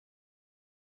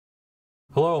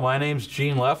Hello, my name's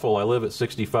Gene Leffel. I live at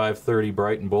 6530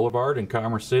 Brighton Boulevard in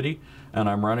Commerce City, and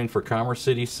I'm running for Commerce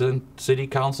City City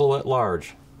Council at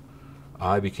large.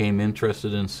 I became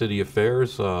interested in city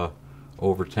affairs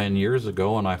over 10 years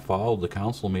ago, and I followed the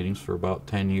council meetings for about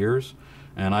 10 years.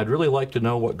 And I'd really like to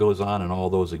know what goes on in all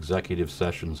those executive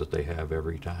sessions that they have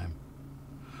every time.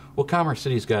 Well, Commerce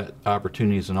City's got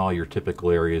opportunities in all your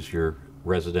typical areas, your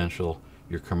residential,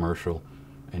 your commercial,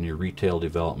 and your retail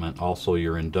development, also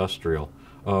your industrial.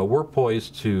 We're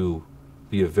poised to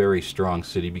be a very strong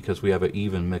city because we have an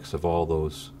even mix of all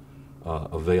those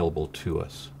available to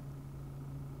us.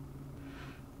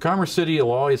 Commerce City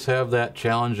will always have that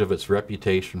challenge of its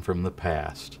reputation from the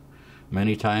past.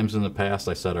 Many times in the past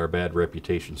I said our bad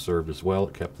reputation served us well.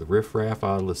 It kept the riffraff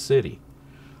out of the city.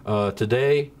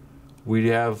 Today we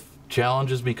have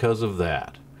challenges because of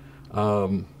that.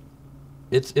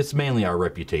 It's mainly our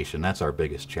reputation. That's our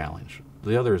biggest challenge.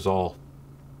 The other is all,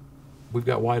 we've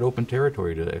got wide open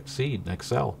territory to exceed and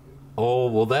excel. Oh,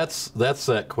 well, that's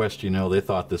that question. You know, they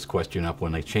thought this question up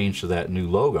when they changed to that new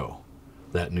logo,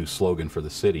 that new slogan for the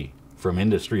city. From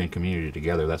industry and community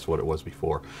together, that's what it was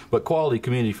before. But quality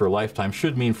community for a lifetime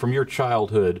should mean from your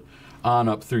childhood on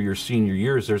up through your senior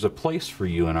years, there's a place for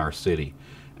you in our city.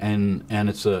 And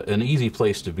it's an easy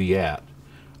place to be at.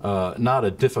 Not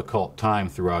a difficult time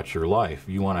throughout your life.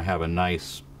 You want to have a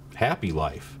nice, happy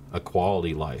life, a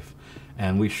quality life.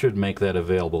 And we should make that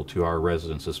available to our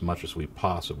residents as much as we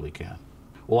possibly can.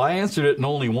 Well, I answered it in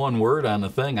only one word on the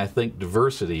thing. I think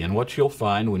diversity. And what you'll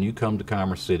find when you come to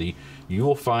Commerce City, you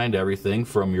will find everything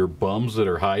from your bums that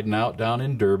are hiding out down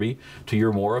in Derby to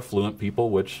your more affluent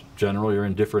people, which generally are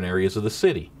in different areas of the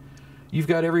city. You've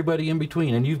got everybody in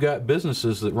between, and you've got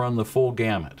businesses that run the full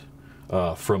gamut.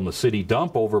 From the city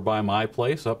dump over by my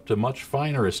place up to much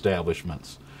finer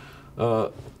establishments.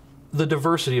 The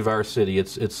diversity of our city,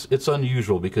 it's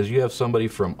unusual because you have somebody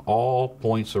from all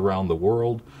points around the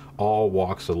world, all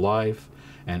walks of life,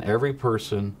 and every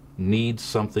person needs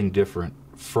something different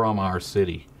from our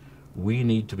city. We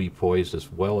need to be poised as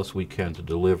well as we can to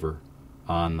deliver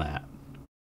on that.